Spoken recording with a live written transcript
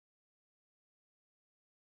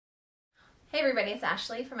Hey everybody, it's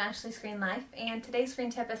Ashley from Ashley's Green Life, and today's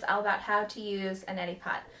green tip is all about how to use a neti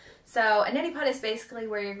pot. So a neti pot is basically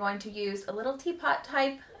where you're going to use a little teapot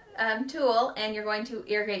type tool, and you're going to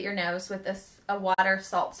irrigate your nose with a water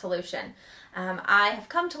salt solution. I have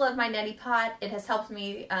come to love my neti pot. It has helped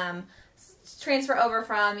me transfer over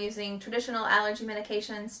from using traditional allergy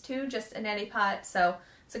medications to just a neti pot, so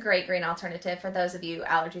it's a great green alternative for those of you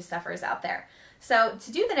allergy sufferers out there. So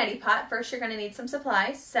to do the neti pot, first you're going to need some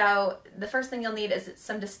supplies. So the first thing you'll need is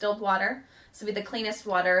some distilled water. This will be the cleanest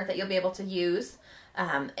water that you'll be able to use.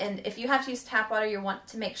 And if you have to use tap water, you want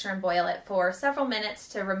to make sure and boil it for several minutes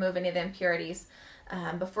to remove any of the impurities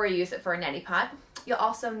before you use it for a neti pot. You'll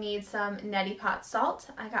also need some neti pot salt.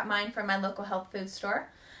 I got mine from my local health food store.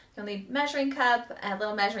 You'll need a measuring cup, a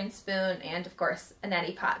little measuring spoon, and of course a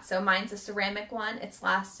neti pot. So mine's a ceramic one. It's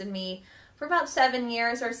lasted me for about 7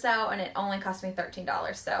 years or so, and it only cost me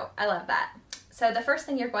 $13, so I love that. So the first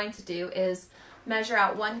thing you're going to do is measure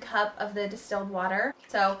out 1 cup of the distilled water.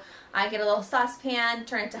 So I get a little saucepan,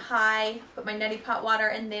 turn it to high, put my neti pot water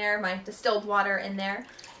in there, my distilled water in there,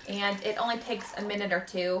 and it only takes a minute or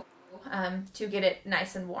two to get it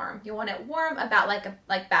nice and warm. You want it warm about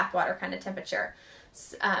like bath water kind of temperature,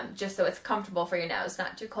 just so it's comfortable for your nose,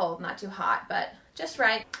 not too cold, not too hot, but just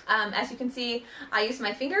right. As you can see, I use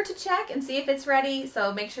my finger to check and see if it's ready,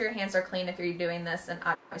 so make sure your hands are clean if you're doing this, and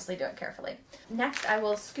obviously do it carefully. Next, I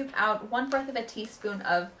will scoop out 1/4 of a teaspoon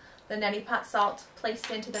of the neti pot salt placed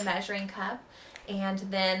into the measuring cup, and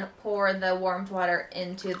then pour the warmed water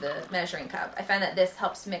into the measuring cup. I find that this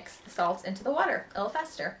helps mix the salt into the water a little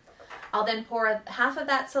faster. I'll then pour half of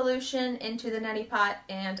that solution into the neti pot,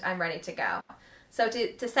 and I'm ready to go. So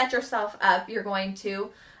to set yourself up, you're going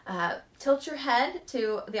to tilt your head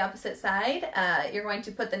to the opposite side. You're going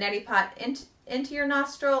to put the neti pot into your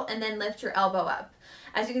nostril and then lift your elbow up.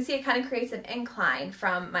 As you can see, it kind of creates an incline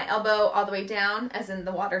from my elbow all the way down, as in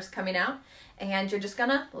the water's coming out, and you're just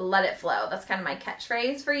gonna let it flow. That's kind of my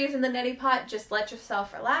catchphrase for using the neti pot. Just let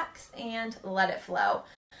yourself relax and let it flow.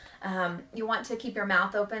 You want to keep your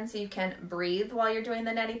mouth open so you can breathe while you're doing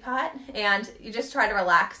the neti pot, and you just try to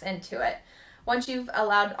relax into it. Once you've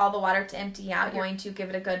allowed all the water to empty out, you're going to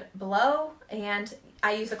give it a good blow, and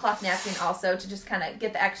I use a cloth napkin also to just kind of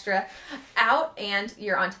get the extra out, and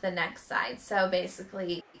you're on to the next side. So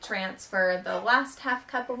basically transfer the last half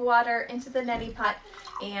cup of water into the neti pot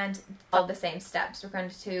and all the same steps. We're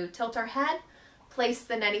going to tilt our head, place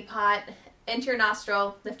the neti pot into your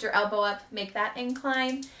nostril, lift your elbow up, make that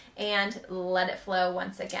incline, and let it flow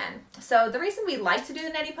once again. So the reason we like to do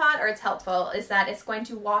the neti pot, or it's helpful, is that it's going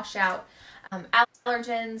to wash out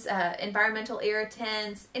allergens, environmental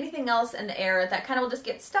irritants, anything else in the air that kind of will just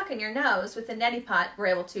get stuck in your nose. With the neti pot, we're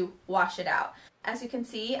able to wash it out. As you can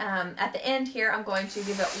see, at the end here, I'm going to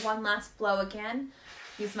give it one last blow again.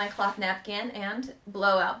 Use my cloth napkin and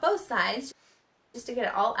blow out both sides just to get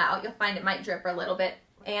it all out. You'll find it might drip a little bit.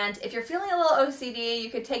 And if you're feeling a little OCD,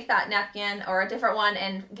 you could take that napkin or a different one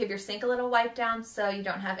and give your sink a little wipe down so you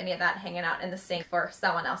don't have any of that hanging out in the sink for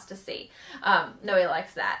someone else to see. Nobody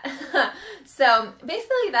likes that. So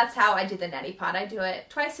basically that's how I do the neti pot. I do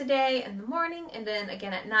it twice a day, in the morning and then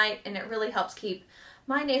again at night, and it really helps keep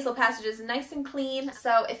my nasal passages nice and clean.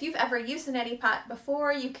 So if you've ever used a neti pot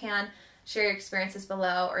before, you can share your experiences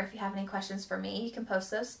below, or if you have any questions for me, you can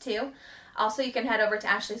post those too. Also, you can head over to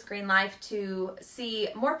Ashley's Green Life to see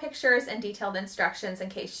more pictures and detailed instructions in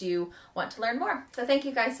case you want to learn more. So thank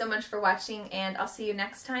you guys so much for watching, and I'll see you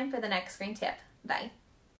next time for the next green tip. Bye.